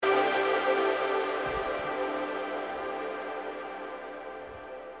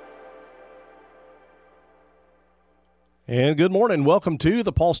And good morning. Welcome to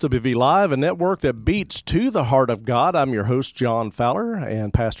the Pulse WV Live, a network that beats to the heart of God. I'm your host, John Fowler,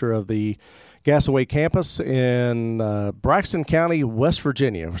 and pastor of the Gasaway campus in Braxton County, West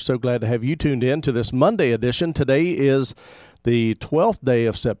Virginia. We're so glad to have you tuned in to this Monday edition. Today is the 12th day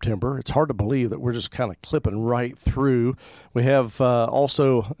of September. It's hard to believe that we're just kind of clipping right through. We have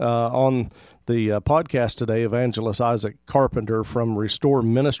also on the podcast today, Evangelist Isaac Carpenter from Restore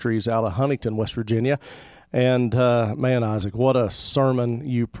Ministries out of Huntington, West Virginia. And, man, Isaac, what a sermon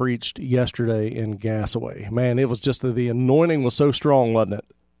you preached yesterday in Gasaway. Man, it was just the anointing was so strong, wasn't it?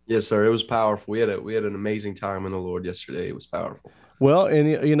 Yes, sir. It was powerful. We had an amazing time in the Lord yesterday. It was powerful. Well,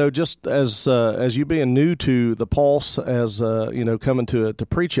 and, you know, just as you being new to the Pulse, as, coming to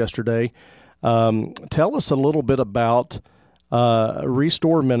preach yesterday, tell us a little bit about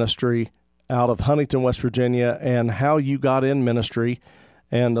Restore Ministry out of Huntington, West Virginia, and how you got in ministry,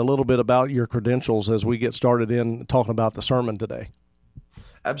 and a little bit about your credentials as we get started in talking about the sermon today.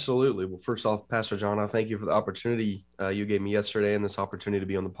 Absolutely. Well, first off, Pastor John, I thank you for the opportunity you gave me yesterday and this opportunity to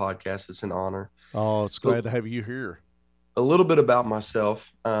be on the podcast. It's an honor. Oh, it's glad to have you here. A little bit about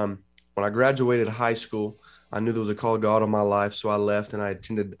myself. When I graduated high school, I knew there was a call of God on my life, so I left and I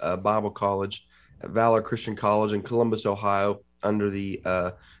attended Bible college at Valor Christian College in Columbus, Ohio, under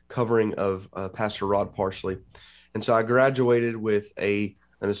the covering of Pastor Rod Parsley. And so I graduated with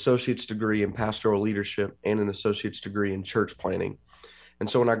an associate's degree in pastoral leadership and an associate's degree in church planning. And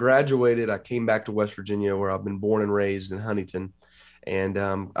so when I graduated, I came back to West Virginia, where I've been born and raised in Huntington. And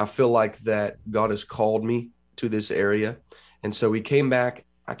I feel like that God has called me to this area. And so I came back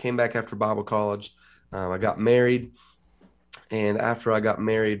after Bible college. I got married. And after I got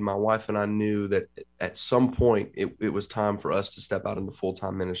married, my wife and I knew that at some point it was time for us to step out into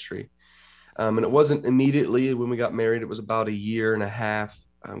full-time ministry. And it wasn't immediately when we got married. It was about a year and a half,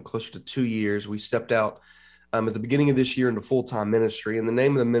 closer to 2 years. We stepped out at the beginning of this year into full-time ministry. And the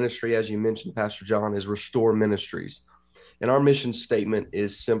name of the ministry, as you mentioned, Pastor John, is Restore Ministries. And our mission statement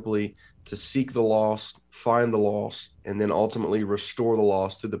is simply to seek the lost, find the lost, and then ultimately restore the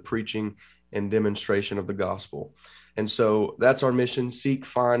lost through the preaching and demonstration of the gospel. And so that's our mission: seek,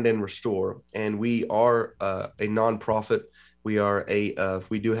 find, and restore. And we are a nonprofit. We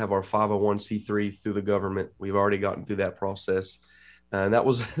do have our 501c3 through the government. We've already gotten through that process. And that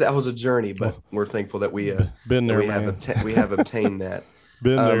was a journey, but we're thankful that we have obtained that.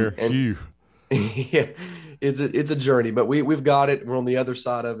 Been there. And, yeah, it's a journey, but we've got it. We're on the other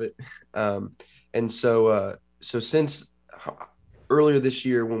side of it. And so since earlier this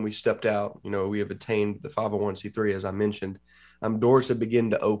year, when we stepped out, we have attained the 501c3, as I mentioned. Doors have begun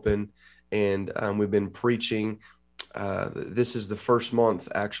to open, and we've been preaching. This is the first month,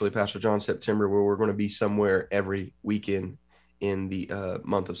 actually, Pastor John, September, where we're going to be somewhere every weekend in the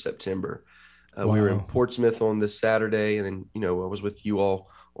month of September. Wow. We were in Portsmouth on this Saturday, and then, I was with you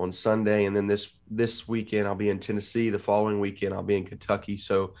all on Sunday. And then this weekend, I'll be in Tennessee. The following weekend, I'll be in Kentucky.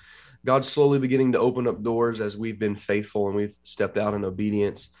 So God's slowly beginning to open up doors as we've been faithful and we've stepped out in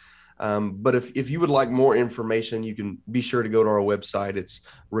obedience. But if you would like more information, you can be sure to go to our website. It's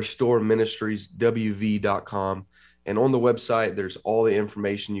restoreministrieswv.com. And on the website, there's all the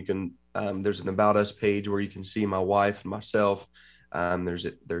information. You can there's an About Us page where you can see my wife and myself.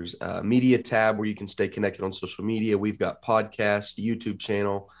 There's a media tab where you can stay connected on social media. We've got podcasts, YouTube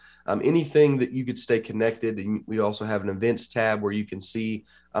channel, anything that you could stay connected. And we also have an events tab where you can see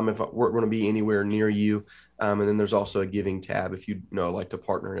if we're going to be anywhere near you. And then there's also a giving tab if you like to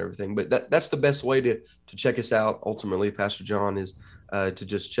partner and everything. But that's the best way to check us out. Ultimately, Pastor John, is to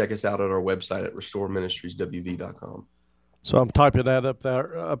just check us out at our website at restoreministrieswv.com. So I'm typing that up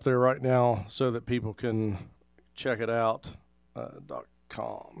there right now so that people can check it out.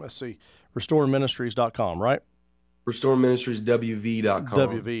 .com. Let's see, restoreministries.com, right? restoreministrieswv.com.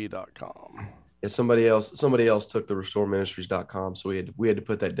 wv.com. Yeah, somebody else took the restoreministries.com, so we had to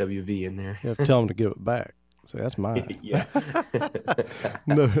put that WV in there. You have to tell them to give it back. So that's mine. Yeah.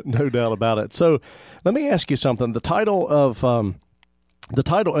 No doubt about it. So let me ask you something. The title,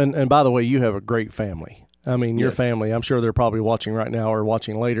 and by the way, you have a great family. I mean, your family, I'm sure they're probably watching right now or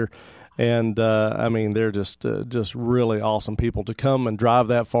watching later. And, they're just really awesome people to come and drive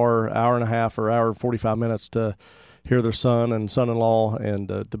that far, hour and a half or hour and 45 minutes to hear their son and son-in-law and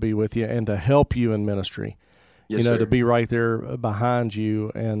to be with you and to help you in ministry. Yes, sir. To be right there behind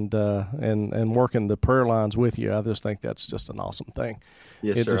you and working the prayer lines with you. I just think that's just an awesome thing.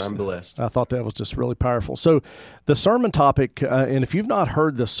 Yes, sir. I'm blessed. I thought that was just really powerful. So the sermon topic, and if you've not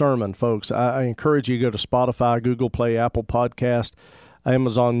heard the sermon, folks, I encourage you to go to Spotify, Google Play, Apple Podcast,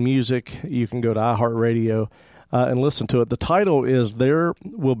 Amazon Music. You can go to iHeartRadio and listen to it. The title is There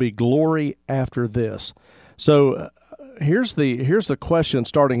Will Be Glory After This. So here's the question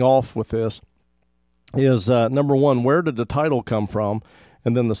starting off with this is, number one, where did the title come from?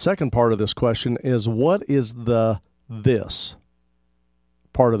 And then the second part of this question is, what is this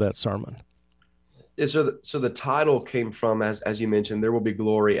part of that sermon? So the title came from, as you mentioned, there will be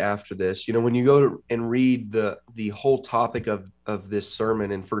glory after this. When you go and read the whole topic of this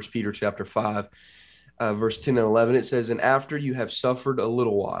sermon in 1 Peter chapter 5, verse 10 and 11, it says, and after you have suffered a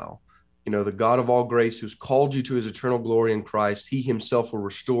little while, the God of all grace, who's called you to his eternal glory in Christ, he himself will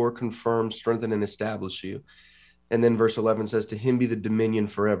restore, confirm, strengthen, and establish you. And then verse 11 says, to him be the dominion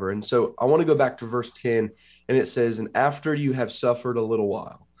forever. And so I want to go back to verse 10, and it says, and after you have suffered a little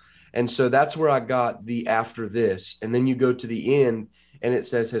while. And so that's where I got the after this. And then you go to the end, and it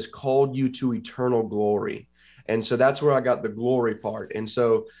says, has called you to eternal glory. And so that's where I got the glory part. And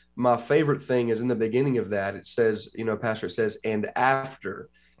so my favorite thing is in the beginning of that, it says, Pastor, it says, and after.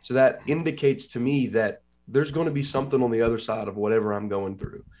 So that indicates to me that there's going to be something on the other side of whatever I'm going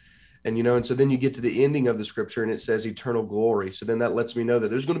through. And so then you get to the ending of the scripture and it says eternal glory. So then that lets me know that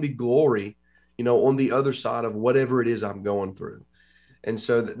there's going to be glory, on the other side of whatever it is I'm going through. And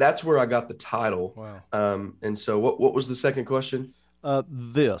so that's where I got the title. Wow. And so what was the second question? What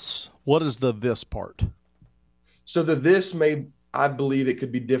is the this part? So I believe it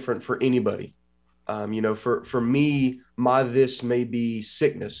could be different for anybody. For me, my this may be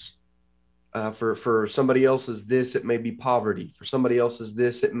sickness. For somebody else's this, it may be poverty. For somebody else's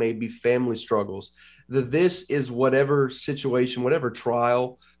this, it may be family struggles. This is whatever situation, whatever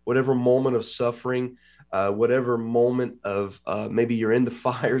trial, whatever moment of suffering, whatever moment of maybe you're in the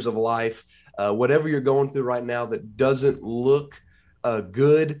fires of life, whatever you're going through right now that doesn't look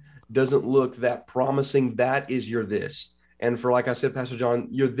good, doesn't look that promising, that is your this. And for, like I said, Pastor John,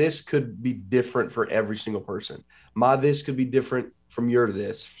 your this could be different for every single person. My this could be different from your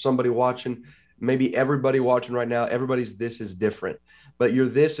this. For somebody watching, maybe everybody watching right now, everybody's this is different. But your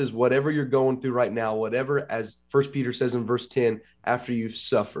this is whatever you're going through right now, whatever, as 1 Peter says in verse 10, after you've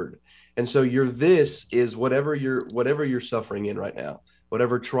suffered. And so your this is whatever you're suffering in right now,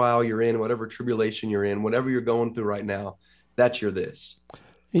 whatever trial you're in, whatever tribulation you're in, whatever you're going through right now, that's your this.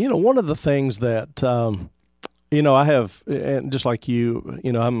 One of the things that I have, and just like you,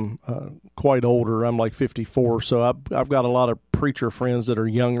 I'm quite older. I'm like 54, so I've got a lot of preacher friends that are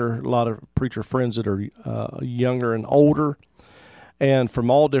younger, a lot of preacher friends that are younger and older, and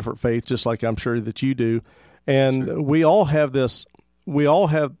from all different faiths, just like I'm sure that you do. And sure. We all have,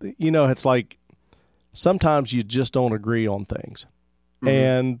 it's like sometimes you just don't agree on things. Mm-hmm.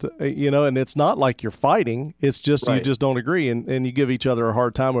 And it's not like you're fighting. It's just right. You just don't agree, and you give each other a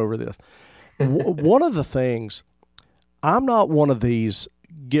hard time over this. One of the things, I'm not one of these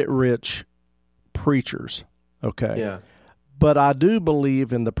get-rich preachers, okay? Yeah. But I do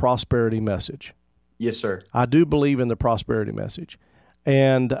believe in the prosperity message. Yes, sir. I do believe in the prosperity message.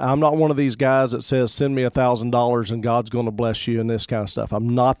 And I'm not one of these guys that says, send me $1,000 and God's going to bless you and this kind of stuff.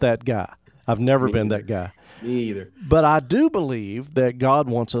 I'm not that guy. I've never been that guy. Me either. But I do believe that God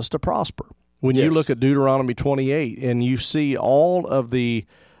wants us to prosper. When you look at Deuteronomy 28 and you see all of the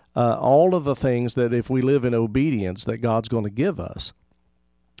things that if we live in obedience that God's going to give us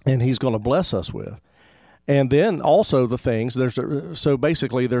and he's going to bless us with. And then also the things, so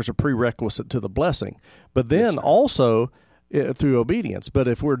basically there's a prerequisite to the blessing. But then also through obedience. But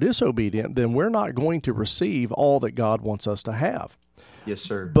if we're disobedient, then we're not going to receive all that God wants us to have. Yes,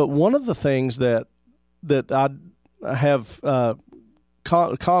 sir. But one of the things that I have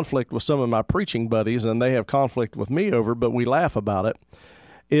conflict with some of my preaching buddies, and they have conflict with me over, but we laugh about it,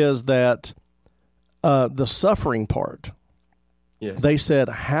 is that the suffering part. Yes. They said,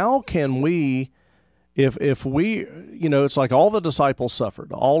 how can we, if we, it's like all the disciples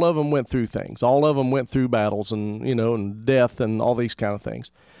suffered. All of them went through things. All of them went through battles and, and death and all these kind of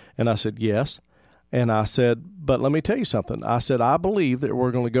things. And I said, yes. And I said, but let me tell you something. I said, I believe that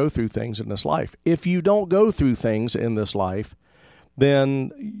we're going to go through things in this life. If you don't go through things in this life,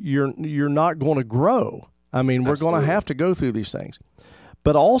 then you're not going to grow. I mean, we're going to have to go through these things.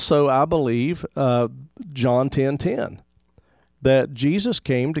 But also, I believe John 10:10, that Jesus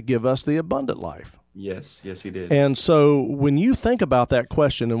came to give us the abundant life. Yes, he did. And so when you think about that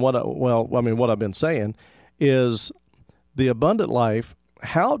question and what I've been saying is the abundant life,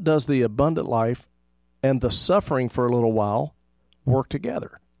 how does the abundant life and the suffering for a little while work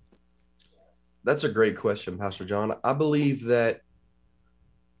together? That's a great question, Pastor John. I believe that,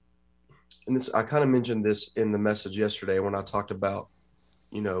 and I kind of mentioned this in the message yesterday when I talked about,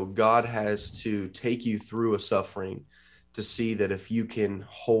 God has to take you through a suffering to see that if you can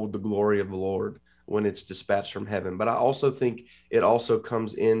hold the glory of the Lord when it's dispatched from heaven. But I also think it also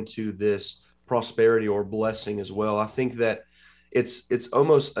comes into this prosperity or blessing as well. I think that it's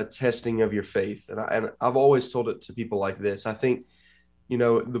almost a testing of your faith. And I've always told it to people like this. I think,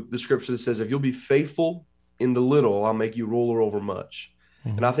 the scripture that says, if you'll be faithful in the little, I'll make you ruler over much.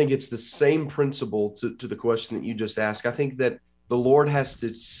 Mm-hmm. And I think it's the same principle to the question that you just asked. I think that the Lord has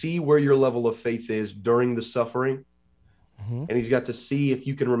to see where your level of faith is during the suffering. Mm-hmm. And he's got to see if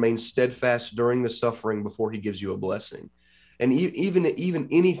you can remain steadfast during the suffering before he gives you a blessing. And even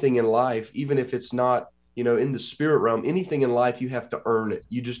anything in life, even if it's not, in the spirit realm, anything in life, you have to earn it.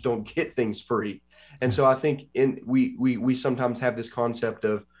 You just don't get things free. And so I think we sometimes have this concept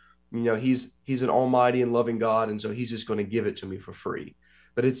of, he's an almighty and loving God, and so he's just going to give it to me for free.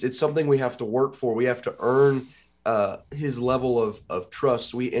 But it's something we have to work for. We have to earn his level of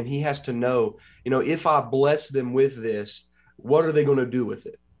trust. And he has to know, if I bless them with this, what are they going to do with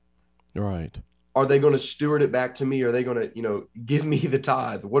it? Right. Are they going to steward it back to me? Are they going to, give me the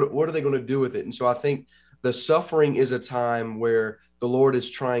tithe? What are they going to do with it? And so I think the suffering is a time where the Lord is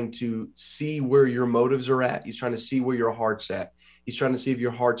trying to see where your motives are at. He's trying to see where your heart's at. He's trying to see if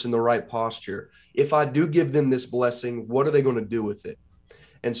your heart's in the right posture. If I do give them this blessing, what are they going to do with it?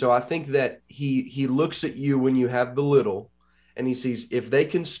 And so I think that he looks at you when you have the little, and he sees if they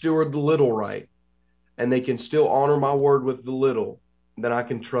can steward the little right, and they can still honor my word with the little, then I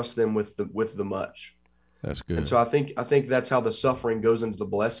can trust them with the much. That's good. And so I think that's how the suffering goes into the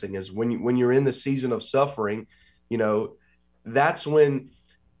blessing, is when you're in the season of suffering, that's when,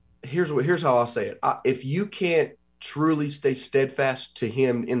 here's how I'll say it. If you can't truly stay steadfast to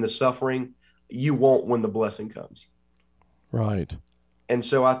him in the suffering, you won't when the blessing comes. Right. And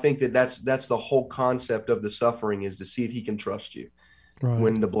so I think that's the whole concept of the suffering, is to see if he can trust you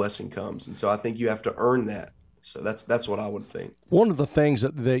when the blessing comes. And so I think you have to earn that. So that's what I would think. One of the things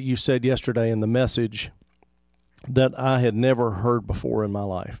that you said yesterday in the message that I had never heard before in my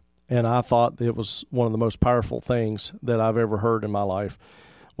life, and I thought it was one of the most powerful things that I've ever heard in my life,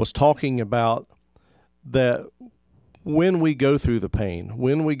 was talking about that when we go through the pain,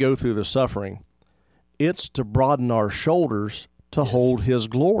 when we go through the suffering, it's to broaden our shoulders to hold his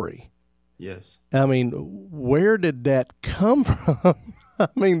glory. Yes. I mean, where did that come from? I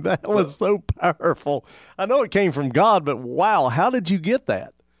mean, that was so powerful. I know it came from God, but wow, how did you get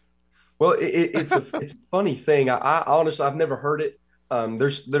that? Well, it's a funny thing. I honestly, I've never heard it.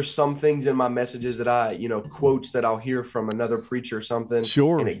 There's some things in my messages that I, quotes that I'll hear from another preacher or something.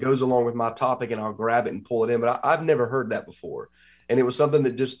 Sure. And it goes along with my topic, and I'll grab it and pull it in. But I've never heard that before. And it was something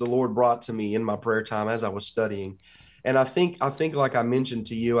that just the Lord brought to me in my prayer time as I was studying. And I think like I mentioned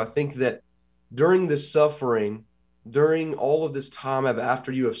to you, I think that during the suffering, during all of this time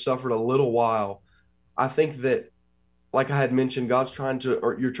after you have suffered a little while, I think that, like I had mentioned, you're trying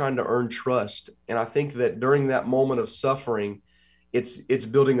to earn trust. And I think that during that moment of suffering, it's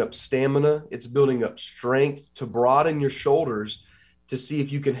building up stamina, it's building up strength to broaden your shoulders to see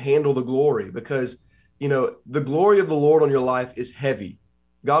if you can handle the glory. Because, the glory of the Lord on your life is heavy.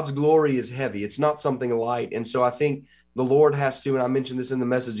 God's glory is heavy. It's not something light. And so I think the Lord has to, and I mentioned this in the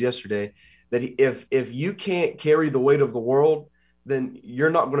message yesterday, that if you can't carry the weight of the world, then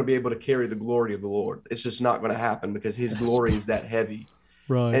you're not going to be able to carry the glory of the Lord. It's just not going to happen, because his glory is that heavy.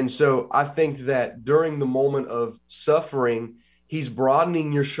 Right. And so I think that during the moment of suffering, he's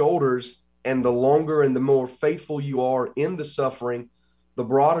broadening your shoulders, and the longer and the more faithful you are in the suffering, the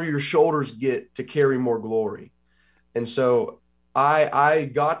broader your shoulders get to carry more glory. And so I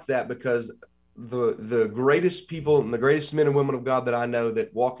got that because the greatest people and the greatest men and women of God that I know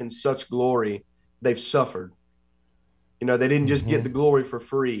that walk in such glory, they've suffered. They didn't just get the glory for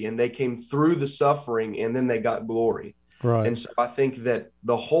free, and they came through the suffering, and then they got glory. Right. And so I think that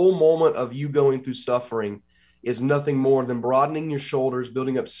the whole moment of you going through suffering is nothing more than broadening your shoulders,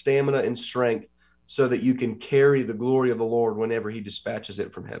 building up stamina and strength so that you can carry the glory of the Lord whenever he dispatches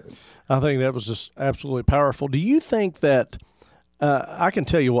it from heaven. I think that was just absolutely powerful. Do you think that I can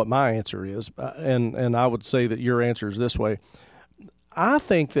tell you what my answer is, and I would say that your answer is this way. I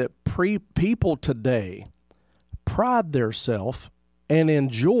think that people today pride themselves and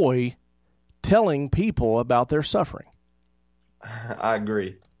enjoy telling people about their suffering. I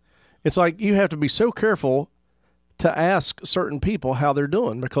agree. It's like you have to be so careful to ask certain people how they're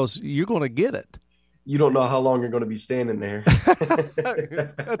doing, because you're going to get it. You don't know how long you're going to be standing there.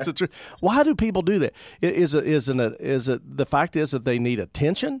 That's a truth. Why do people do that? Is it the fact is that they need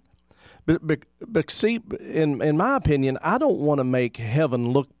attention? But see, in my opinion, I don't want to make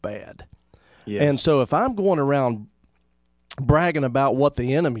heaven look bad. Yes. And so if I'm going around bragging about what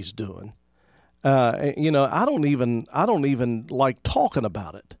the enemy's doing, I don't even like talking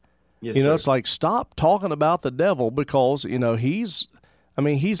about it. Yes, it's like, stop talking about the devil, because he's I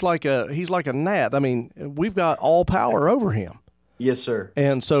mean, he's like a gnat. I mean, we've got all power over him. Yes, sir.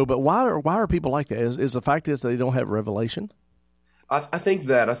 And so, but why are people like that? Is the fact is they don't have revelation? I think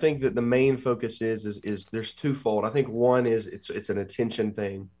that the main focus is there's twofold. I think one is it's an attention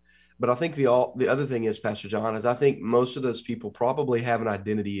thing, but I think the other thing is, Pastor John, is I think most of those people probably have an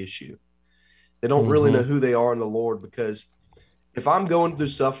identity issue. They don't really know who they are in the Lord, because if I'm going through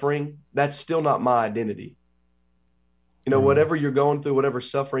suffering, that's still not my identity. You know, whatever you're going through, whatever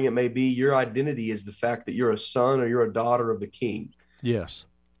suffering it may be, your identity is the fact that you're a son or you're a daughter of the King. Yes.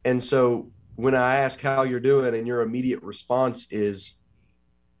 And so when I ask how you're doing and your immediate response is,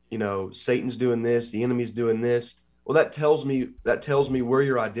 you know, Satan's doing this, the enemy's doing this, well, that tells me where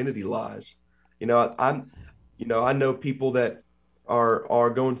your identity lies. You know, I know people that are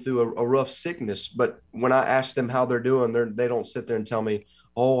going through a rough sickness, but when I ask them how they're doing, they don't sit there and tell me,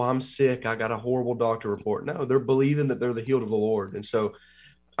 oh, I'm sick, I got a horrible doctor report. No, they're believing that they're the healed of the Lord. And so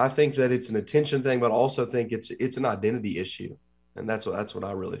I think that it's an attention thing, but I also think it's an identity issue. And that's what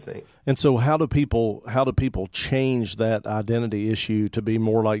I really think. And so how do people change that identity issue to be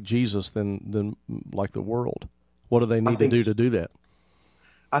more like Jesus than like the world? What do they need to do that?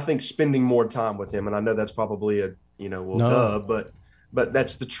 I think spending more time with him. And I know that's probably but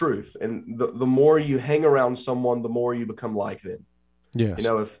that's the truth. And the more you hang around someone, the more you become like them. Yes. You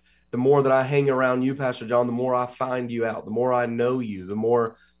know, if the more that I hang around you, Pastor John, the more I find you out, the more I know you, the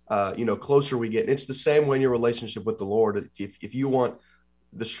more closer we get. And it's the same way in your relationship with the Lord. If you want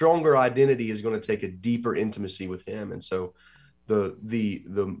the stronger identity, is going to take a deeper intimacy with him. And so the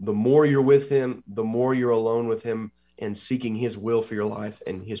more you're with him, the more you're alone with him and seeking his will for your life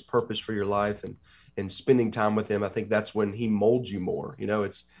and his purpose for your life and spending time with him. I think that's when he molds you more. You know,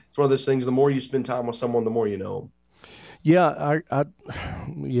 it's one of those things. The more you spend time with someone, the more you know him. Yeah,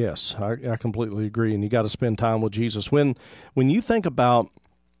 I completely agree. And you got to spend time with Jesus. When you think about,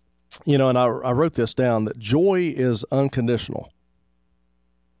 you know, and I wrote this down, that joy is unconditional.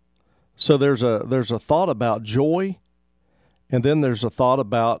 So there's a thought about joy, and then there's a thought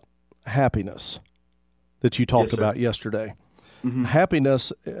about happiness that you talked about yesterday. Mm-hmm.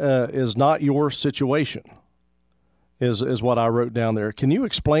 Happiness is not your situation, is what I wrote down there. Can you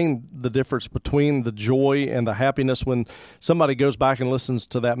explain the difference between the joy and the happiness when somebody goes back and listens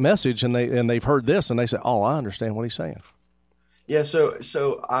to that message and they've heard this and they say, "Oh, I understand what he's saying." Yeah,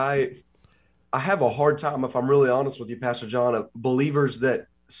 so I have a hard time, if I'm really honest with you, Pastor John, of believers that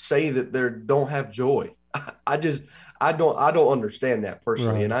say that they don't have joy. I don't understand that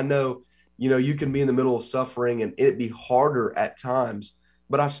personally. Right. And I know, you know, you can be in the middle of suffering and it be harder at times,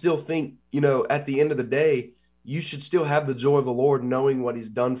 but I still think, you know, at the end of the day, you should still have the joy of the Lord, knowing what he's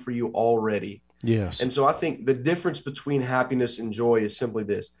done for you already. Yes. And so I think the difference between happiness and joy is simply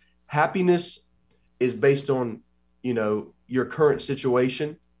this. Happiness is based on, you know, your current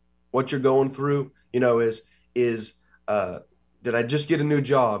situation, what you're going through. You know, did I just get a new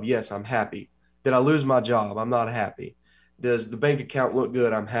job? Yes, I'm happy. Did I lose my job? I'm not happy. Does the bank account look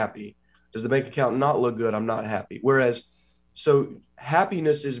good? I'm happy. Does the bank account not look good? I'm not happy. Whereas, so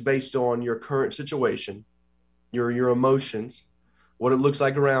happiness is based on your current situation, your emotions, what it looks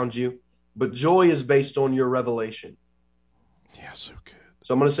like around you. But joy is based on your revelation. Yeah, so good.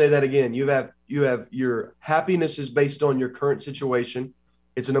 So I'm going to say that again. You have your happiness is based on your current situation.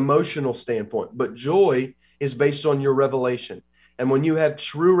 It's an emotional standpoint, but joy is based on your revelation. And when you have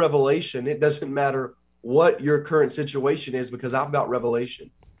true revelation, it doesn't matter what your current situation is, because I've got revelation.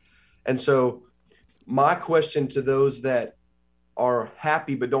 And so my question to those that are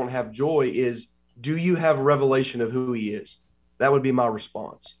happy but don't have joy is, do you have revelation of who he is? That would be my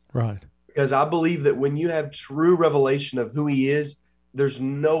response. Right. Because I believe that when you have true revelation of who he is, there's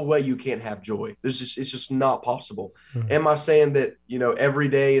no way you can't have joy. It's just not possible. Mm-hmm. Am I saying that, you know, every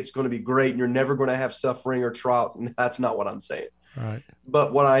day it's going to be great and you're never going to have suffering or trial? That's not what I'm saying. Right.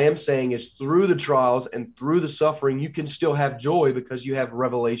 But what I am saying is, through the trials and through the suffering, you can still have joy because you have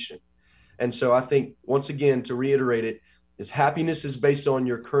revelation. And so I think, once again, to reiterate it, is happiness is based on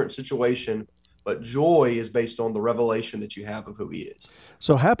your current situation, but joy is based on the revelation that you have of who he is.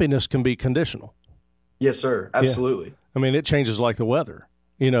 So happiness can be conditional. Yes, sir. Absolutely. Yeah. I mean, it changes like the weather.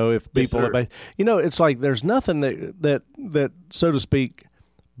 You know, if people it's like there's nothing that so to speak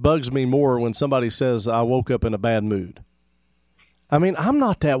bugs me more when somebody says I woke up in a bad mood. I mean, I'm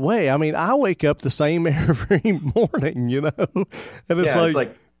not that way. I mean, I wake up the same every morning, you know. And it's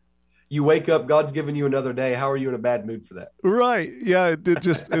like you wake up, God's given you another day. How are you in a bad mood for that? Right. Yeah,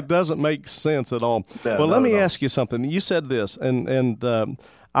 it doesn't make sense at all. No, well, let me ask you something. You said this, and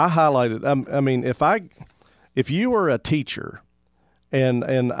I highlighted. I mean, if you were a teacher,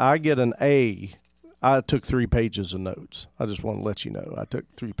 and I get an A I took 3 pages of notes. I just want to let you know I took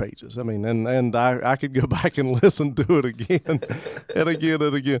 3 pages. I mean, and I could go back and listen to it again and again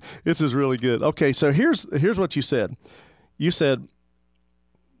and again. This is really good. Okay, so here's what you said. You said,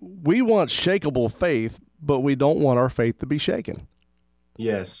 we want shakeable faith, but we don't want our faith to be shaken.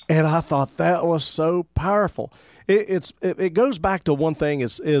 Yes. And I thought that was so powerful. It goes back to one thing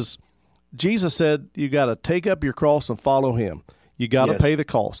is Jesus said you got to take up your cross and follow him. You got to pay the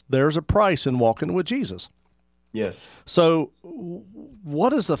cost. There's a price in walking with Jesus. Yes. So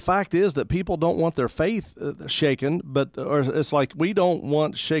what is the fact is that people don't want their faith shaken, or it's like we don't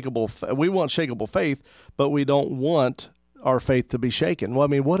want we want shakeable faith, but we don't want our faith to be shaken. Well, I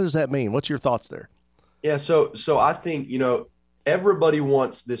mean, what does that mean? What's your thoughts there? Yeah. So I think, everybody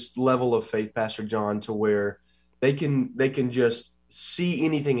wants this level of faith, Pastor John, to where they can just see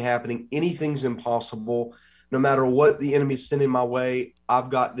anything happening. Anything's impossible. No matter what the enemy's sending my way, I've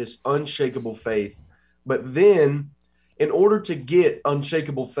got this unshakable faith. But then in order to get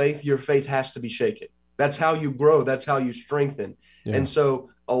unshakable faith, your faith has to be shaken. That's how you grow. That's how you strengthen. Yeah. And so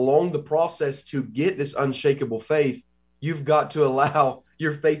along the process to get this unshakable faith, you've got to allow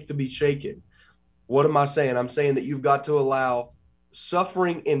your faith to be shaken. What am I saying? I'm saying that you've got to allow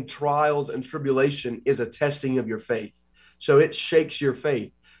suffering and trials and tribulation is a testing of your faith. So it shakes your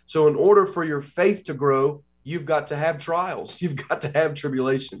faith. So in order for your faith to grow, you've got to have trials. You've got to have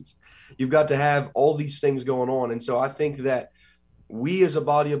tribulations. You've got to have all these things going on. And so I think that we as a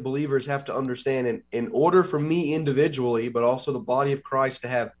body of believers have to understand in order for me individually, but also the body of Christ to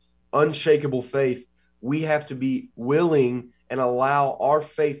have unshakable faith, we have to be willing and allow our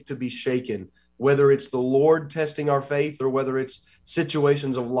faith to be shaken, whether it's the Lord testing our faith or whether it's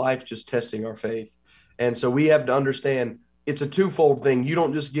situations of life just testing our faith. And so we have to understand it's a twofold thing. You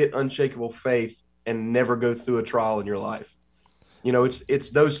don't just get unshakable faith and never go through a trial in your life. It's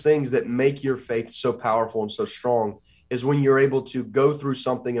those things that make your faith so powerful and so strong is when you're able to go through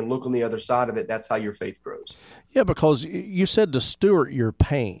something and look on the other side of it. That's how your faith grows. Yeah, because you said to steward your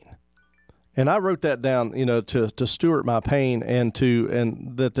pain. And I wrote that down, to steward my pain and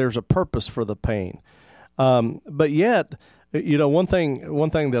that there's a purpose for the pain. But yet, one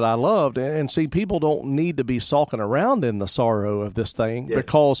thing that I loved, and see, people don't need to be sulking around in the sorrow of this thing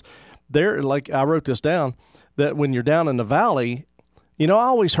because I wrote this down, that when you're down in the valley, I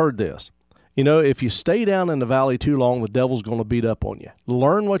always heard this, if you stay down in the valley too long, the devil's going to beat up on you.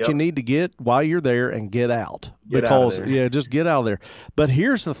 Learn what you need to get while you're there and get out. Just get out of there. But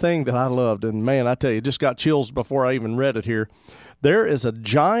here's the thing that I loved, and man, I tell you, it just got chills before I even read it here. There is a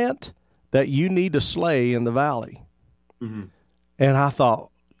giant that you need to slay in the valley. Mm-hmm. And I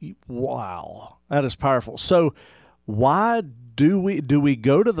thought, wow, that is powerful. So why do we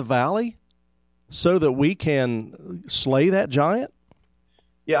go to the valley so that we can slay that giant?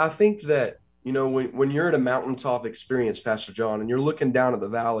 Yeah, I think that, when you're at a mountaintop experience, Pastor John, and you're looking down at the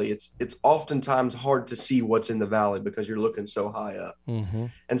valley, it's oftentimes hard to see what's in the valley because you're looking so high up. Mm-hmm.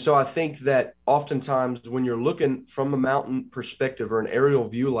 And so I think that oftentimes when you're looking from a mountain perspective or an aerial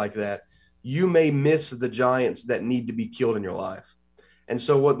view like that, you may miss the giants that need to be killed in your life. And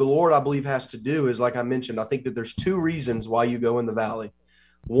so what the Lord, I believe, has to do is, like I mentioned, I think that there's 2 reasons why you go in the valley.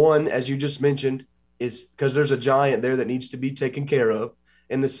 One, as you just mentioned, is because there's a giant there that needs to be taken care of.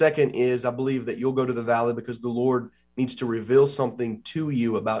 And the second is, I believe that you'll go to the valley because the Lord needs to reveal something to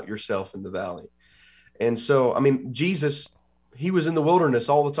you about yourself in the valley. And so, Jesus, he was in the wilderness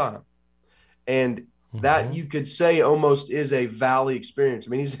all the time. And that you could say almost is a valley experience.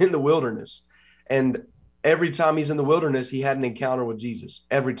 He's in the wilderness. And every time he's in the wilderness, he had an encounter with Jesus.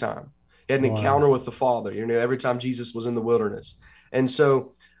 Every time. He had an encounter with the Father, every time Jesus was in the wilderness. And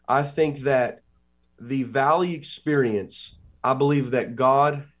so I think that the valley experience, I believe that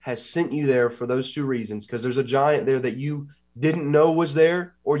God has sent you there for those 2 reasons, because there's a giant there that you didn't know was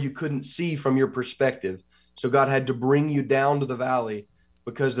there or you couldn't see from your perspective. So God had to bring you down to the valley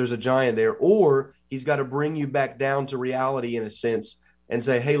because there's a giant there, or he's got to bring you back down to reality in a sense and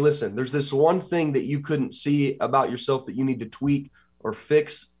say, hey, listen, there's this one thing that you couldn't see about yourself that you need to tweak or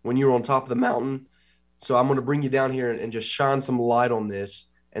fix when you were on top of the mountain. So I'm going to bring you down here and just shine some light on this.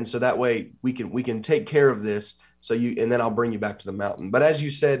 And so that way we can take care of this. And then I'll bring you back to the mountain. But as you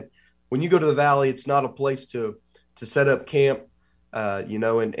said, when you go to the valley, it's not a place to set up camp,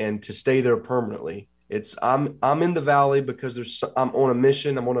 and to stay there permanently. It's I'm in the valley because I'm on a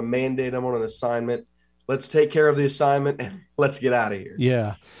mission, I'm on a mandate, I'm on an assignment. Let's take care of the assignment and let's get out of here.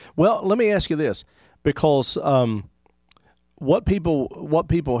 Yeah. Well, let me ask you this, because what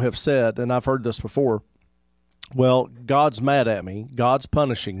people have said, and I've heard this before, well, God's mad at me, God's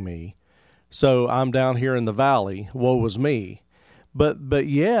punishing me, so I'm down here in the valley, woe is me. But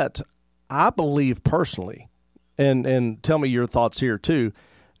yet I believe personally, and tell me your thoughts here too,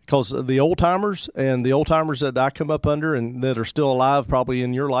 because the old timers that I come up under and that are still alive, probably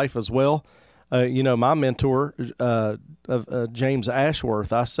in your life as well. My mentor, James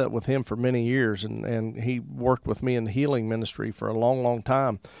Ashworth, I sat with him for many years, and he worked with me in the healing ministry for a long, long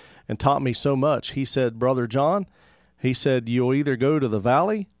time and taught me so much. He said, Brother John, he said, you'll either go to the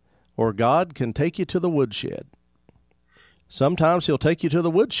valley or God can take you to the woodshed. Sometimes he'll take you to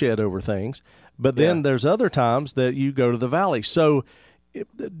the woodshed over things, but then there's other times that you go to the valley. So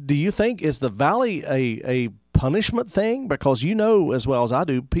do you think, is the valley a punishment thing? Because you know as well as I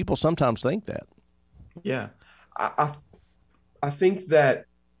do, people sometimes think that. Yeah. I think that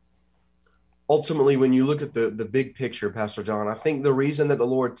ultimately when you look at the big picture, Pastor John, I think the reason that the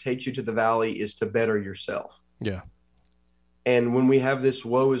Lord takes you to the valley is to better yourself. Yeah. And when we have this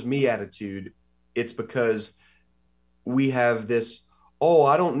woe is me attitude, it's because we have this,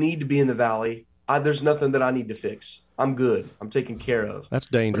 I don't need to be in the valley. There's nothing that I need to fix. I'm good. I'm taken care of. That's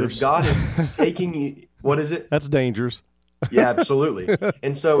dangerous. But if God is taking you, what is it? That's dangerous. Yeah, absolutely.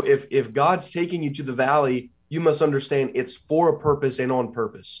 And so if God's taking you to the valley, you must understand it's for a purpose and on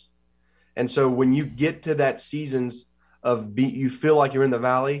purpose. And so when you get to that seasons of you feel like you're in the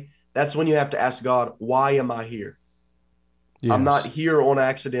valley, that's when you have to ask God, why am I here? Yes. I'm not here on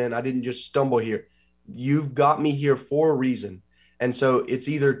accident. I didn't just stumble here. You've got me here for a reason. And so it's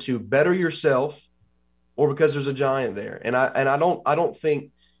either to better yourself or because there's a giant there. And I don't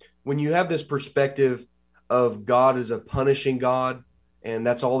think when you have this perspective of God as a punishing God and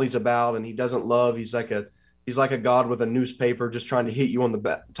that's all he's about and he doesn't love, he's like a God with a newspaper just trying to hit you on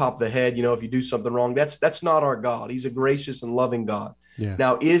the top of the head, if you do something wrong. That's not our God. He's a gracious and loving God. Yes.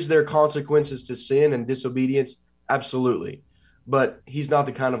 Now, is there consequences to sin and disobedience? Absolutely. But he's not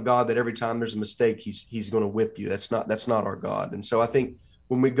the kind of God that every time there's a mistake, he's going to whip you. That's not our God. And so I think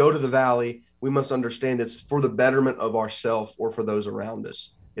when we go to the valley, we must understand it's for the betterment of ourselves or for those around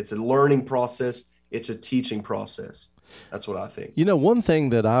us. It's a learning process. It's a teaching process. That's what I think. The one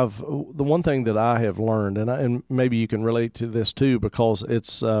thing that I have learned, and maybe you can relate to this too, because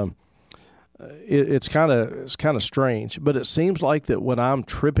it's kind of strange, but it seems like that when I'm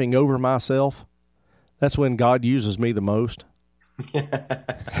tripping over myself, that's when God uses me the most.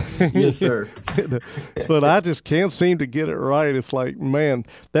 Yes, sir. But I just can't seem to get it right. It's like, man,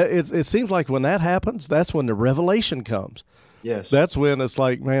 it seems like when that happens, that's when the revelation comes. Yes. That's when it's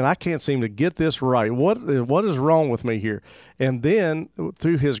like, man, I can't seem to get this right. What is wrong with me here? And then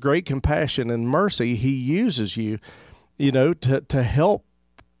through his great compassion and mercy, he uses you, to help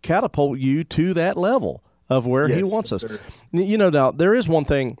catapult you to that level of where he wants us. Sir. Now there is one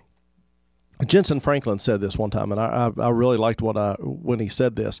thing. Jensen Franklin said this one time, and I really liked when he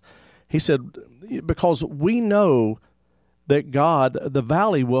said this. He said, because we know that God, the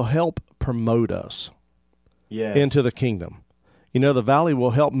valley, will help promote us into the kingdom. The valley will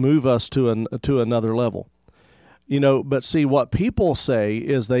help move us to another level. But see, what people say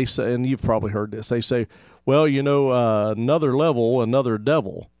is they say, and you've probably heard this, they say, well, another level, another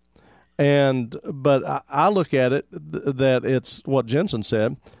devil. But I look at it that it's what Jensen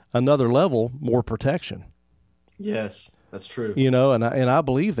said, another level, more protection. Yes, that's true. And I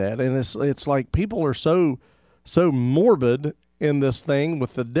believe that. And it's like people are so morbid in this thing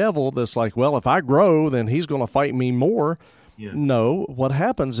with the devil that's like, well, if I grow, then he's going to fight me more. Yeah. No, what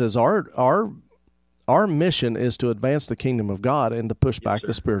happens is our mission is to advance the kingdom of God and to push back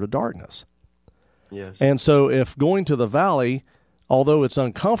the spirit of darkness. Yes. And so if going to the valley, although it's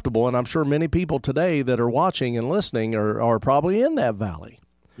uncomfortable, and I'm sure many people today that are watching and listening are probably in that valley.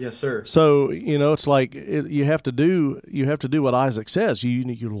 Yes, sir. So, it's like you have to do what Isaac says.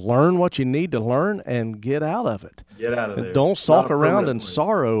 You learn what you need to learn and get out of it. Get out of there. And don't sulk around in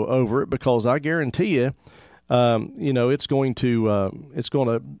sorrow over it, because I guarantee you, it's going to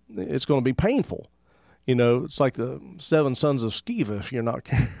be painful. It's like the 7 sons of Sceva if you're not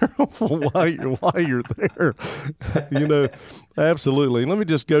careful while you're there. Absolutely. Let me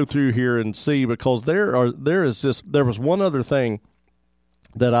just go through here and see, because there was one other thing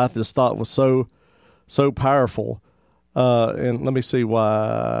that I just thought was so powerful. And let me see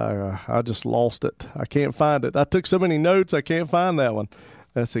why I just lost it. I can't find it. I took so many notes, I can't find that one.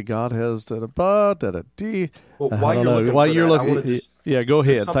 Let's see. God has da-da-ba-da-da-dee. Well, while you're looking, yeah, go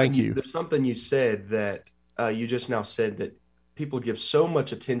ahead. Thank you. There's something you said that you just now said that people give so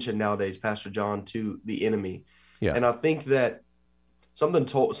much attention nowadays, Pastor John, to the enemy. Yeah. And I think that somebody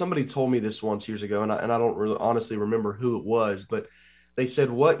told me this once years ago, and I don't really honestly remember who it was, but they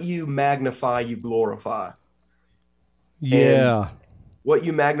said, what you magnify, you glorify. Yeah. And what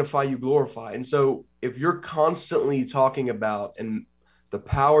you magnify, you glorify. And so if you're constantly talking about and the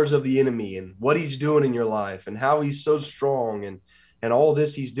powers of the enemy and what he's doing in your life and how he's so strong and all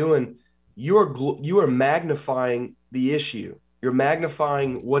this he's doing, you are magnifying the issue. You're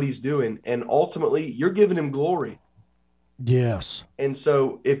magnifying what he's doing, and ultimately you're giving him glory. Yes. And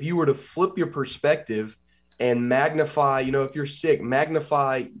so if you were to flip your perspective and magnify, if you're sick,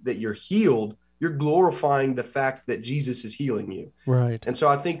 magnify that you're healed, you're glorifying the fact that Jesus is healing you. Right. And so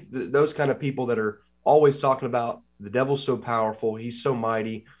I think those kind of people that are always talking about the devil's so powerful, he's so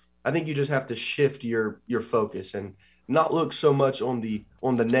mighty, I think you just have to shift your focus and not look so much on the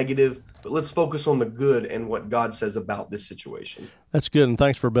negative, but let's focus on the good and what God says about this situation. That's good, and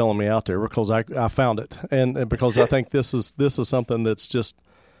thanks for bailing me out there, because I found it, and because I think this is something that's just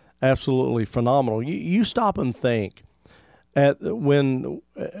absolutely phenomenal. You stop and think at when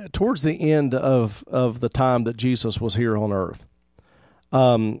towards the end of the time that Jesus was here on earth,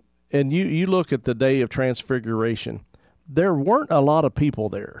 and you look at the day of transfiguration, there weren't a lot of people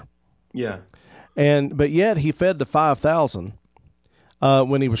there. Yeah. But yet he fed the 5,000.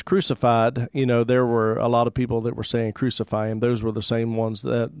 When he was crucified, there were a lot of people that were saying crucify him. Those were the same ones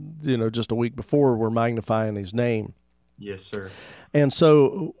that, just a week before were magnifying his name. Yes, sir. And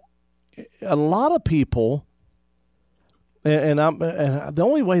so a lot of people, and the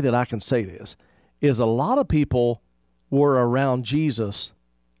only way that I can say this is a lot of people were around Jesus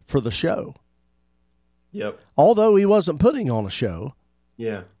for the show. Yep. Although he wasn't putting on a show.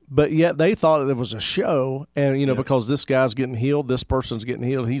 Yeah. But yet they thought it was a show, and because this guy's getting healed, this person's getting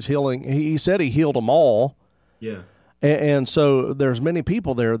healed, he's healing. He said he healed them all. Yeah. And so there's many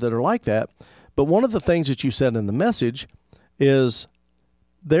people there that are like that. But one of the things that you said in the message is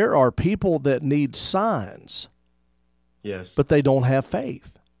there are people that need signs. Yes. But they don't have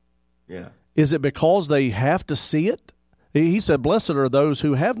faith. Yeah. Is it because they have to see it? He said, "Blessed are those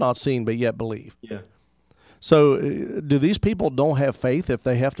who have not seen but yet believe." Yeah. So do these people don't have faith if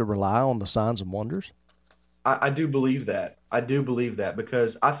they have to rely on the signs and wonders? I do believe that. I do believe that,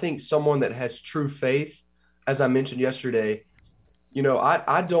 because I think someone that has true faith, as I mentioned yesterday,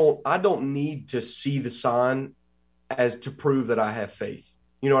 I don't need to see the sign as to prove that I have faith.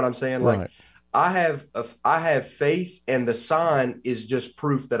 You know what I'm saying? Right. Like I have faith, and the sign is just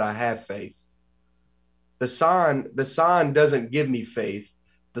proof that I have faith. The sign doesn't give me faith.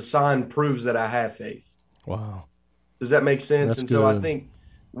 The sign proves that I have faith. Wow. Does that make sense? That's and good. So I think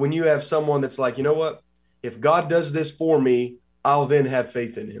when you have someone that's like, you know what, if God does this for me, I'll then have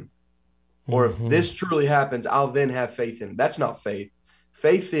faith in him. Or if this truly happens, I'll then have faith in him. That's not faith.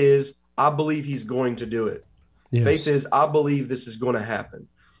 Faith is, I believe he's going to do it. Yes. Faith is, I believe this is going to happen.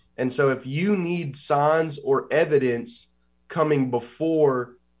 And so if you need signs or evidence coming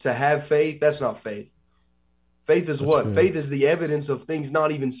before to have faith, that's not faith. Faith is what? Good. Faith is the evidence of things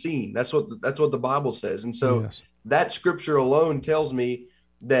not even seen. That's what the Bible says. And so that scripture alone tells me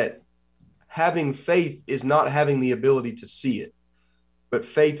that having faith is not having the ability to see it, but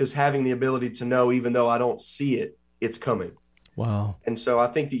faith is having the ability to know, even though I don't see it, it's coming. Wow. And so I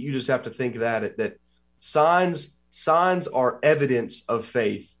think that you just have to think that signs are evidence of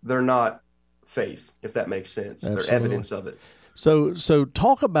faith. They're not faith, if that makes sense. Absolutely. They're evidence of it. So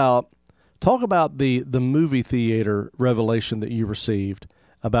talk about the movie theater revelation that you received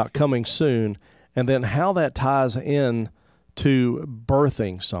about coming soon, and then how that ties in to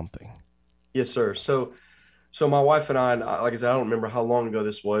birthing something. Yes, sir. So my wife and I, like I said, I don't remember how long ago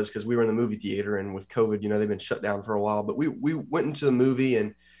this was, because we were in the movie theater, and with COVID, they've been shut down for a while. But we went into the movie,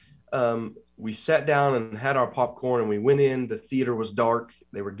 and we sat down and had our popcorn, and we went in. The theater was dark.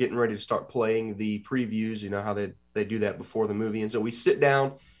 They were getting ready to start playing the previews. You know how they do that before the movie. And so we sit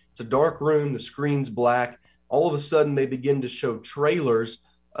down. It's a dark room. The screen's black. All of a sudden, they begin to show trailers,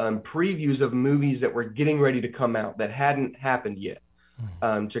 previews of movies that were getting ready to come out that hadn't happened yet,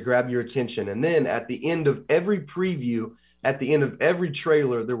 to grab your attention. And then at the end of every preview, at the end of every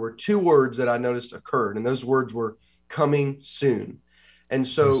trailer, there were two words that I noticed occurred, and those words were "coming soon." And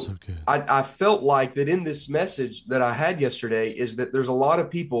so I felt like that in this message that I had yesterday is that there's a lot of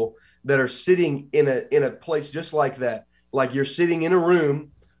people that are sitting in a place just like that. Like you're sitting in a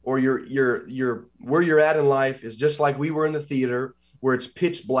room, or you're where you're at in life is just like we were in the theater, where it's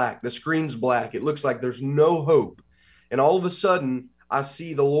pitch black, the screen's black. It looks like there's no hope. And all of a sudden I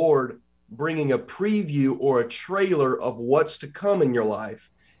see the Lord bringing a preview or a trailer of what's to come in your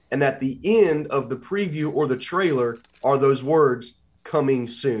life. And at the end of the preview or the trailer are those words, "coming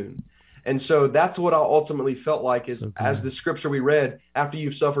soon." And so that's what I ultimately felt like is, as the scripture we read, after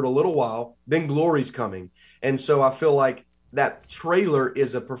you've suffered a little while, then glory's coming. And so I feel like that trailer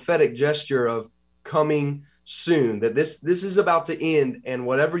is a prophetic gesture of coming soon, that this is about to end, and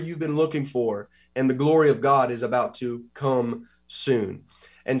whatever you've been looking for and the glory of God is about to come soon.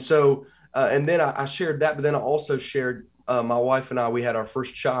 And so, and then I shared that, but then I also shared my wife and I, we had our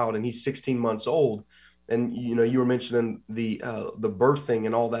first child, and he's 16 months old. And, you were mentioning the birthing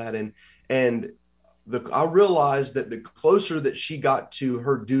and all that. And I realized that the closer that she got to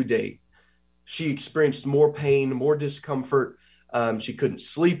her due date, she experienced more pain, more discomfort. She couldn't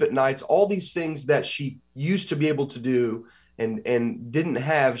sleep at nights. All these things that she used to be able to do and didn't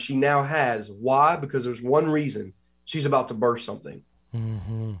have, she now has. Why? Because there's one reason: she's about to birth something.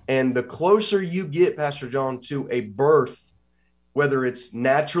 Mm-hmm. And the closer you get, Pastor John, to a birth, whether it's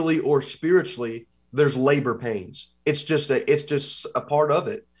naturally or spiritually, there's labor pains. It's just a part of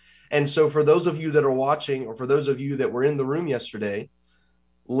it. And so for those of you that are watching, or for those of you that were in the room yesterday,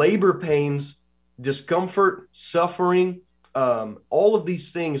 labor pains, discomfort, suffering, all of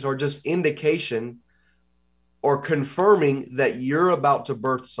these things are just indication or confirming that you're about to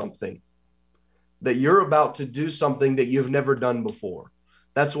birth something, that you're about to do something that you've never done before.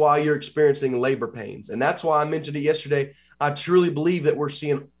 That's why you're experiencing labor pains. And that's why I mentioned it yesterday. I truly believe that we're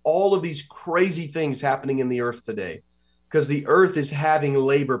seeing all of these crazy things happening in the earth today, because the earth is having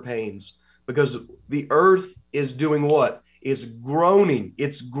labor pains, because the earth is doing what? Is groaning.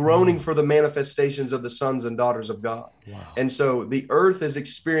 It's groaning for the manifestations of the sons and daughters of God. Wow. And so the earth is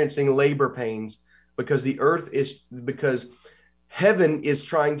experiencing labor pains because because heaven is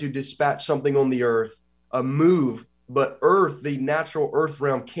trying to dispatch something on the earth, a move, but earth, the natural earth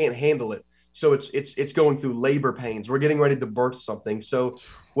realm, can't handle it. So it's going through labor pains. We're getting ready to birth something. So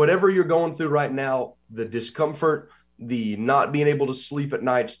whatever you're going through right now, the discomfort, the not being able to sleep at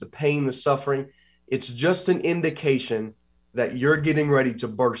nights, the pain, the suffering, it's just an indication that you're getting ready to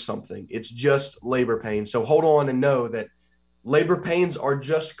birth something. It's just labor pain. So hold on and know that labor pains are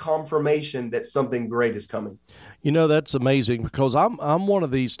just confirmation that something great is coming. That's amazing, because I'm one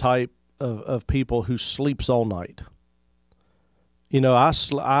of these type of people who sleeps all night.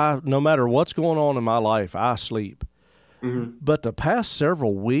 I no matter what's going on in my life, I sleep. Mm-hmm. But the past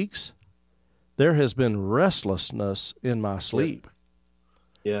several weeks, there has been restlessness in my sleep.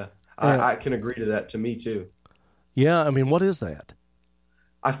 Yeah. I can agree to that. To me too. Yeah. I mean, what is that?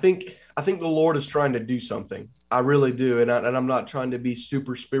 I think the Lord is trying to do something. I really do. And I'm not trying to be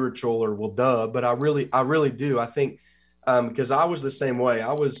super spiritual or duh, but I really do. I think, because I was the same way.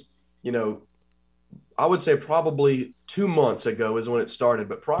 I was, I would say probably 2 months ago is when it started.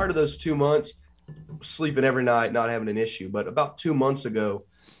 But prior to those 2 months, sleeping every night, not having an issue. But about 2 months ago,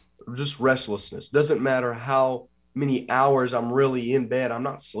 just restlessness. Doesn't matter how many hours I'm really in bed, I'm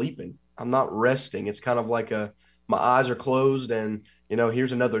not sleeping. I'm not resting. It's kind of like my eyes are closed and,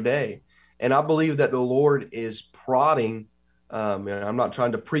 here's another day. And I believe that the Lord is prodding. And I'm not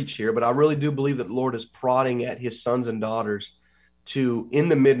trying to preach here, but I really do believe that the Lord is prodding at his sons and daughters to, in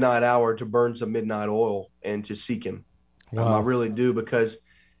the midnight hour, to burn some midnight oil and to seek him. Wow. I really do, because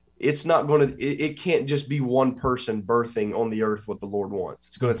it's not going to, it can't just be one person birthing on the earth what the Lord wants.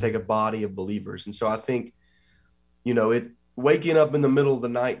 It's going to take a body of believers. And so I think, waking up in the middle of the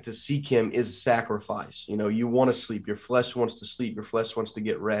night to seek him is a sacrifice. You want to sleep. Your flesh wants to sleep. Your flesh wants to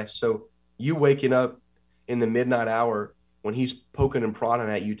get rest. So you waking up in the midnight hour when he's poking and prodding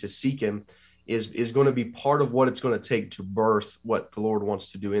at you to seek him is going to be part of what it's going to take to birth what the Lord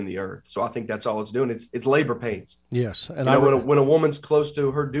wants to do in the earth. So I think that's all it's doing. It's labor pains. Yes. And when a woman's close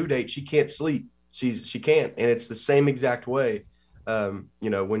to her due date, she can't sleep. She can't. And it's the same exact way.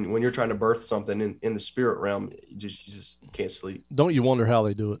 When you're trying to birth something in the spirit realm, you just can't sleep. Don't you wonder how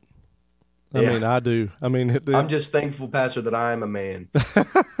they do it? I mean, I do. I mean, I'm just thankful, Pastor, that I am a man.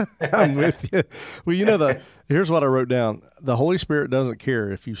 I'm with you. Well, here's what I wrote down. The Holy Spirit doesn't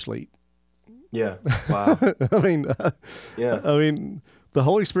care if you sleep. Yeah. Wow. I mean, yeah. I mean, the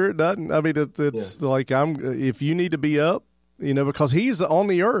Holy Spirit doesn't. I mean, it's like if you need to be up, because he's on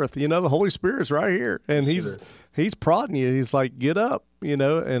the earth, the Holy Spirit's right here, and he's prodding you. He's like, get up,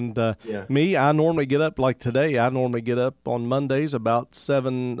 and me, I normally get up like today. I normally get up on Mondays about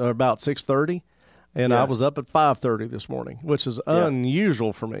 7 or about 6:30. And I was up at 5:30 this morning, which is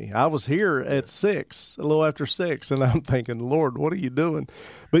unusual for me. I was here at 6, a little after 6, and I'm thinking, Lord, what are you doing?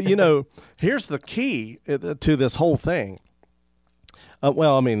 But, here's the key to this whole thing.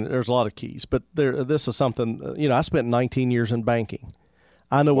 Well, I mean, there's a lot of keys, but this is something, I spent 19 years in banking.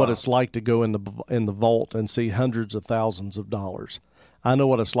 I know what it's like to go in the vault and see hundreds of thousands of dollars. I know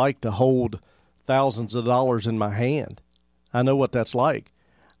what it's like to hold thousands of dollars in my hand. I know what that's like.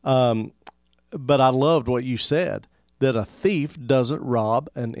 But I loved what you said, that a thief doesn't rob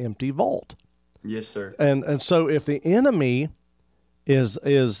an empty vault. Yes, sir. And so if the enemy is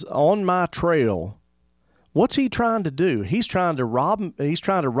on my trail, what's he trying to do? He's trying to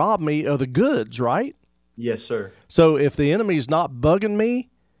rob me of the goods, right? Yes, sir. So if the enemy's not bugging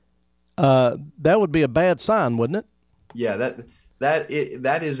me, that would be a bad sign, wouldn't it? Yeah, that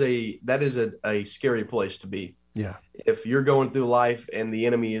is a scary place to be. Yeah. If you're going through life and the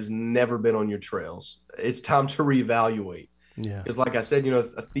enemy has never been on your trails, it's time to reevaluate. Yeah. Because like I said, a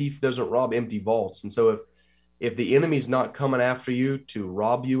thief doesn't rob empty vaults. And so if the enemy's not coming after you to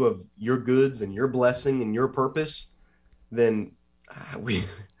rob you of your goods and your blessing and your purpose, then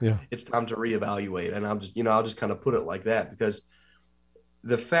it's time to reevaluate. And I'll just kind of put it like that, because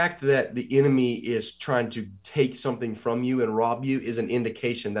the fact that the enemy is trying to take something from you and rob you is an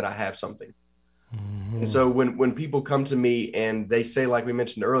indication that I have something. Mm-hmm. And so when people come to me and they say, like we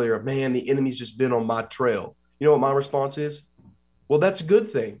mentioned earlier, man, the enemy's just been on my trail, you know what my response is? Well, that's a good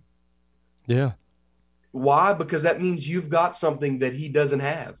thing. Yeah. Why? Because that means you've got something that he doesn't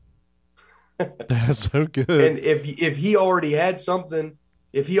have. That's so good. And if he already had something,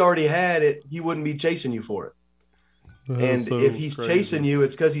 if he already had it, he wouldn't be chasing you for it. And so if he's chasing you,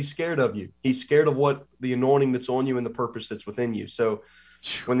 it's because he's scared of you. He's scared of what the anointing that's on you and the purpose that's within you. So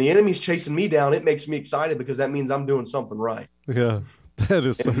when the enemy's chasing me down, it makes me excited, because that means I'm doing something right. Yeah, that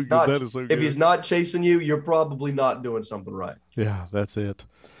is so good. That is so good. If he's not chasing you, you're probably not doing something right. Yeah, that's it.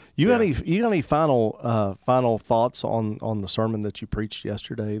 You got any final thoughts on the sermon that you preached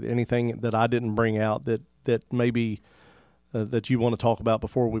yesterday? Anything that I didn't bring out that maybe that you want to talk about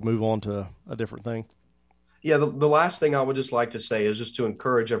before we move on to a different thing? Yeah, the last thing I would just like to say is just to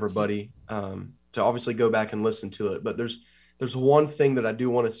encourage everybody to obviously go back and listen to it. But there's one thing that I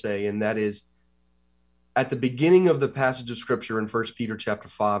do want to say, and that is at the beginning of the passage of Scripture in 1 Peter chapter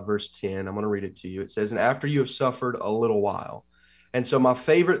 5, verse 10, I'm going to read it to you. It says, "And after you have suffered a little while." And so my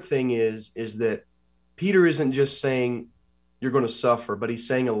favorite thing is that Peter isn't just saying you're going to suffer, but he's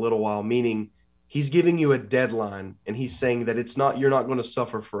saying a little while, meaning he's giving you a deadline, and he's saying that you're not going to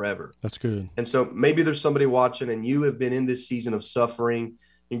suffer forever. That's good. And so maybe there's somebody watching and you have been in this season of suffering,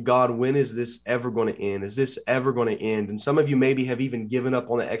 and God, when is this ever going to end? Is this ever going to end? And some of you maybe have even given up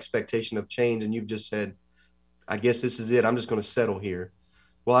on the expectation of change, and you've just said, I guess this is it. I'm just going to settle here.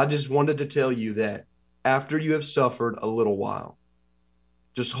 Well, I just wanted to tell you that after you have suffered a little while,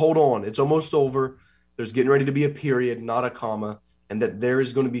 just hold on. It's almost over. There's getting ready to be a period, not a comma, and that there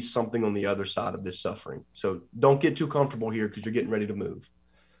is going to be something on the other side of this suffering. So don't get too comfortable here, because you're getting ready to move.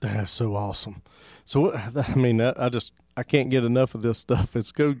 That's so awesome. So, I mean, I can't get enough of this stuff.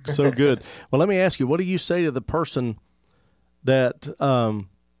 It's so good. Well, let me ask you, what do you say to the person that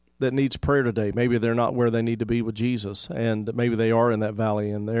that needs prayer today? Maybe they're not where they need to be with Jesus, and maybe they are in that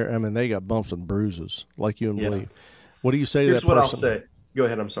valley, and they got bumps and bruises like you and believe. What do you say to that person? Here's what I'll say. Go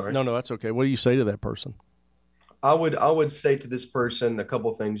ahead. I'm sorry. No, that's okay. What do you say to that person? I would say to this person a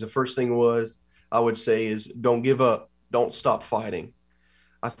couple things. The first thing I would say is don't give up. Don't stop fighting.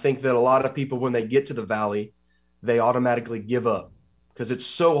 I think that a lot of people, when they get to the valley, they automatically give up, because it's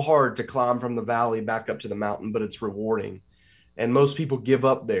so hard to climb from the valley back up to the mountain, but it's rewarding. And most people give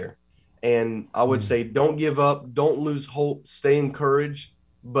up there. And I would say don't give up. Don't lose hope. Stay encouraged,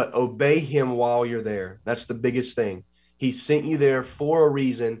 but obey him while you're there. That's the biggest thing. He sent you there for a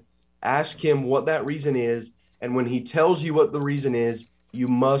reason. Ask him what that reason is. And when he tells you what the reason is, you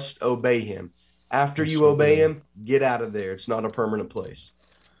must obey him. After you obey him, get out of there. It's not a permanent place.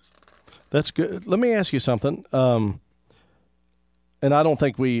 That's good. Let me ask you something. And I don't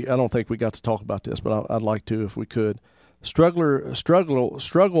think we got to talk about this, but I'd like to if we could.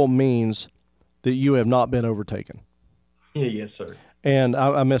 Struggle means that you have not been overtaken. Yeah, yes, sir. And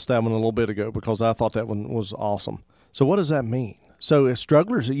I missed that one a little bit ago, because I thought that one was awesome. So what does that mean? So as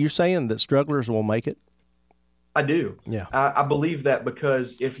strugglers, you're saying that strugglers will make it? I do. Yeah. I believe that,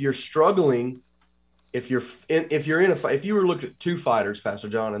 because if you're struggling, if you were looking at two fighters, Pastor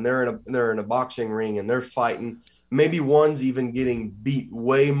John, and they're in a boxing ring and they're fighting, maybe one's even getting beat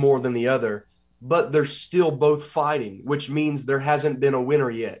way more than the other, but they're still both fighting, which means there hasn't been a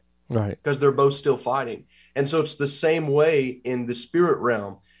winner yet. Right. Because they're both still fighting. And so it's the same way in the spirit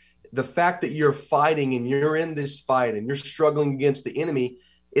realm. The fact that you're fighting and you're in this fight and you're struggling against the enemy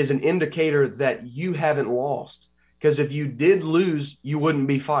is an indicator that you haven't lost. Because if you did lose, you wouldn't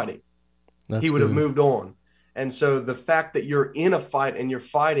be fighting. He would have moved on. And so the fact that you're in a fight and you're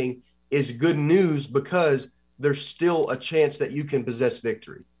fighting is good news, because there's still a chance that you can possess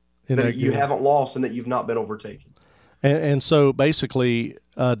victory, that you haven't lost and that you've not been overtaken. And so basically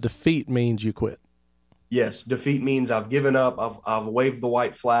defeat means you quit. Yes, defeat means I've given up, I've waved the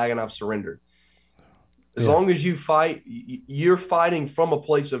white flag, and I've surrendered. As long as you fight, you're fighting from a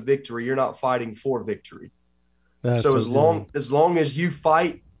place of victory. You're not fighting for victory. So as long as you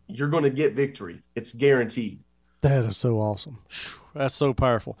fight, you're going to get victory. It's guaranteed. That is so awesome. That's so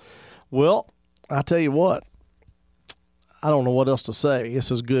powerful. Well, I tell you what, I don't know what else to say. This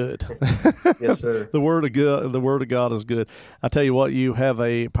is good. Yes, sir. The word of God is good. I tell you what, you have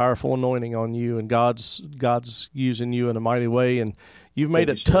a powerful anointing on you, and God's using you in a mighty way. And you've made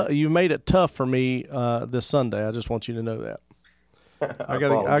You've made it tough for me this Sunday. I just want you to know that. I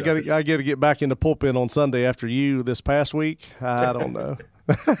got to get back in the pulpit on Sunday after you this past week. I don't know.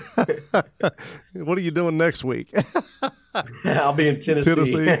 What are you doing next week? I'll be in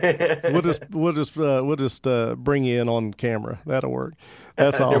Tennessee. We'll just bring you in on camera. That'll work.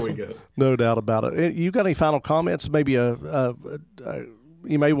 That's awesome. There we go. No doubt about it. You got any final comments? Maybe you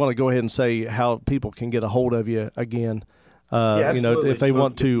may want to go ahead and say how people can get a hold of you again. If they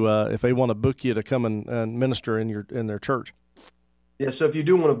want to book you to come and minister in their church. Yeah. So if you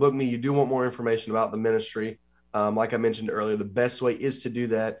do want to book me, you do want more information about the ministry. Like I mentioned earlier, the best way is to do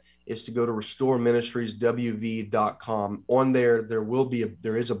that is to go to restoreministrieswv.com. On there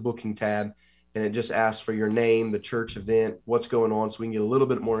there is a booking tab, and it just asks for your name, the church event, what's going on, so we can get a little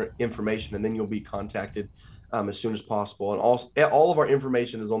bit more information, and then you'll be contacted as soon as possible. And all of our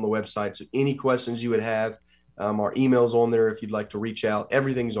information is on the website. So any questions you would have, our email's on there if you'd like to reach out.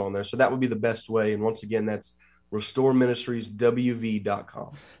 Everything's on there. So that would be the best way. And once again, that's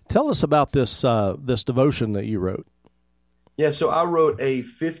restoreministrieswv.com. Tell us about this devotion that you wrote. Yeah, so I wrote a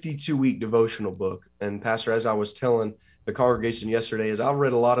 52-week devotional book. And Pastor, as I was telling the congregation yesterday, I've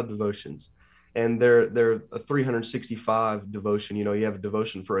read a lot of devotions, and they're a 365 devotion. You have a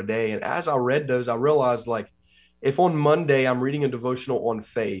devotion for a day. And as I read those, I realized, like, if on Monday I'm reading a devotional on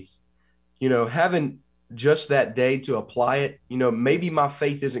faith, having just that day to apply it, maybe my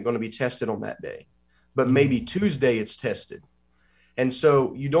faith isn't going to be tested on that day, but maybe Tuesday it's tested. And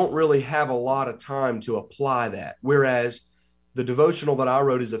so you don't really have a lot of time to apply that. Whereas the devotional that I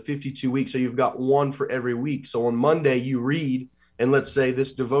wrote is a 52-week. So you've got one for every week. So on Monday you read, and let's say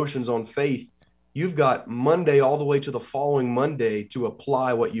this devotion's on faith. You've got Monday all the way to the following Monday to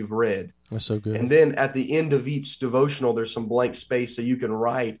apply what you've read. That's so good. And then at the end of each devotional, there's some blank space so you can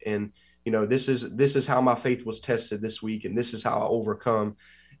write. And, this is how my faith was tested this week, and this is how I overcome.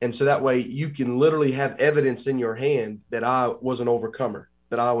 And so that way you can literally have evidence in your hand that I was an overcomer,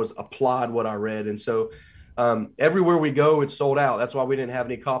 that I was applied what I read. And so everywhere we go, it's sold out. That's why we didn't have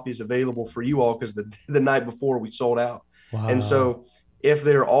any copies available for you all, because the night before we sold out. Wow. And so if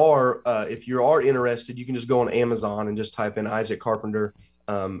you are interested, you can just go on Amazon and just type in Isaac Carpenter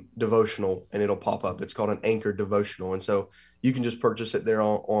devotional, and it'll pop up. It's called an Anchor devotional. And so you can just purchase it there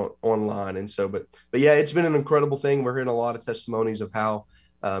online. And so, but yeah, it's been an incredible thing. We're hearing a lot of testimonies of how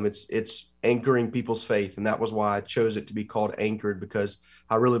it's anchoring people's faith. And that was why I chose it to be called Anchored, because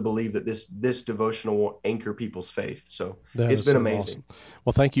I really believe that this devotional will anchor people's faith. So it's been amazing. Awesome.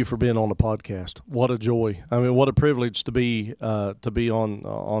 Well, thank you for being on the podcast. What a joy. I mean, what a privilege to be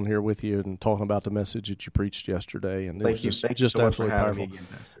on here with you and talking about the message that you preached yesterday. And thank you. Thank you so much for having me again,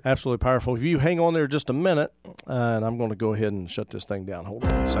 Pastor. Absolutely powerful. If you hang on there just a minute, and I'm going to go ahead and shut this thing down. Hold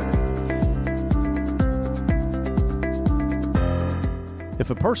on a second. If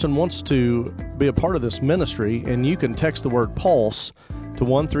a person wants to be a part of this ministry, and you can text the word PULSE to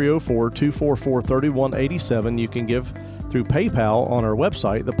 1-304-244-3187. You can give through PayPal on our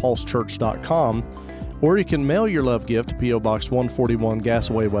website, thepulsechurch.com, or you can mail your love gift to P.O. Box 141,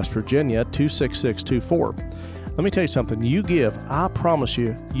 Gasaway, West Virginia, 26624. Let me tell you something. You give, I promise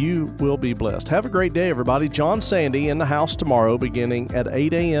you, you will be blessed. Have a great day, everybody. John Sandy in the house tomorrow beginning at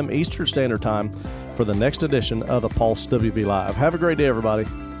 8 a.m. Eastern Standard Time for the next edition of the Pulse WV Live. Have a great day, everybody.